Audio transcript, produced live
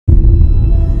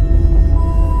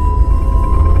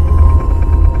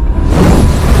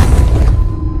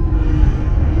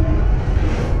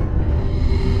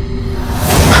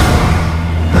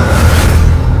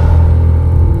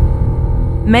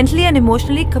Mentally and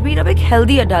emotionally Kabir अब एक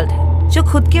healthy adult है जो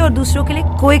खुद के और दूसरों के लिए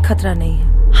कोई खतरा नहीं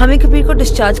है। हमें कबीर को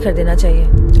डिस्चार्ज कर देना चाहिए।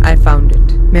 I found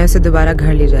it. मैं उसे दोबारा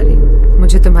घर ले जा रही हूँ।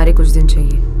 मुझे तुम्हारे कुछ दिन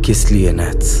चाहिए। किस लिए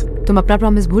नैट्स? तुम अपना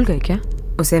प्रॉमिस भूल गए क्या?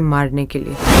 उसे मारने के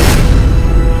लिए।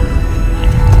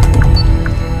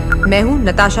 मैं हूँ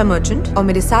नताशा मर्चेंट और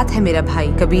मेरे साथ है मेरा भाई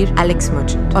कबीर एलेक्स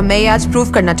मर्चेंट और मैं ये आज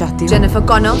प्रूव करना चाहती हूँ Jennifer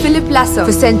Connor, Philip लासर,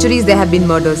 for centuries there have been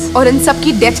murders और इन सब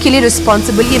की डेथ के लिए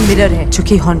रिस्पॉन्सिबल ये मिरर है जो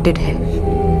कि हॉन्टेड है।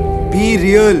 Be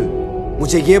real.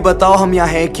 मुझे ये बताओ हम यहाँ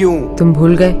हैं क्यों? तुम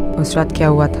भूल गए उस रात क्या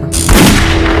हुआ था?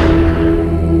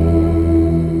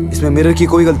 इसमें मिरर की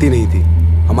कोई गलती नहीं थी।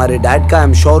 हमारे डैड का आई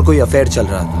एम श्योर कोई अफेयर चल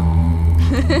रहा था।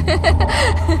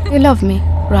 You love me,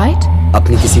 right?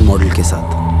 अपनी किसी मॉडल के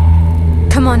साथ।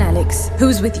 Come on, Alex.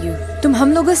 Who's with you? तुम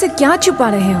हम लोगों से क्या छुपा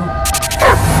रहे हो?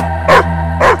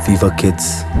 We were kids.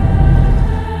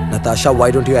 Natasha, why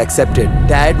don't you accept it?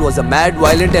 Dad was a mad,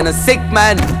 violent and a sick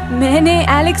man. मैंने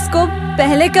एलेक्स को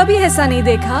पहले कभी ऐसा नहीं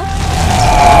देखा।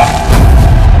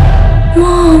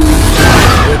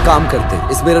 एक काम करते हैं,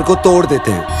 इस मिरर को तोड़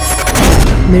देते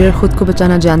हैं। मिरर खुद को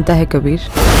बचाना जानता है Kabir.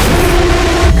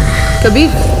 Kabir,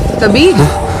 Kabir.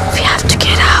 We have to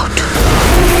get out.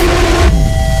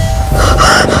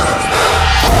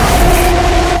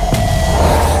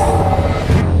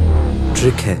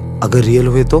 Trick है, अगर रियल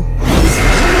हुए तो?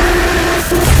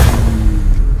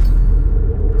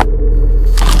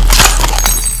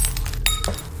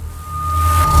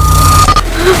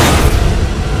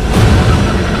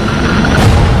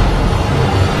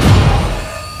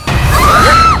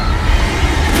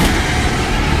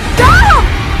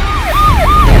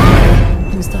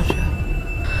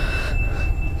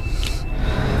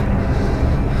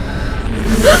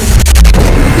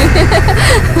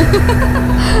 Ha ha ha!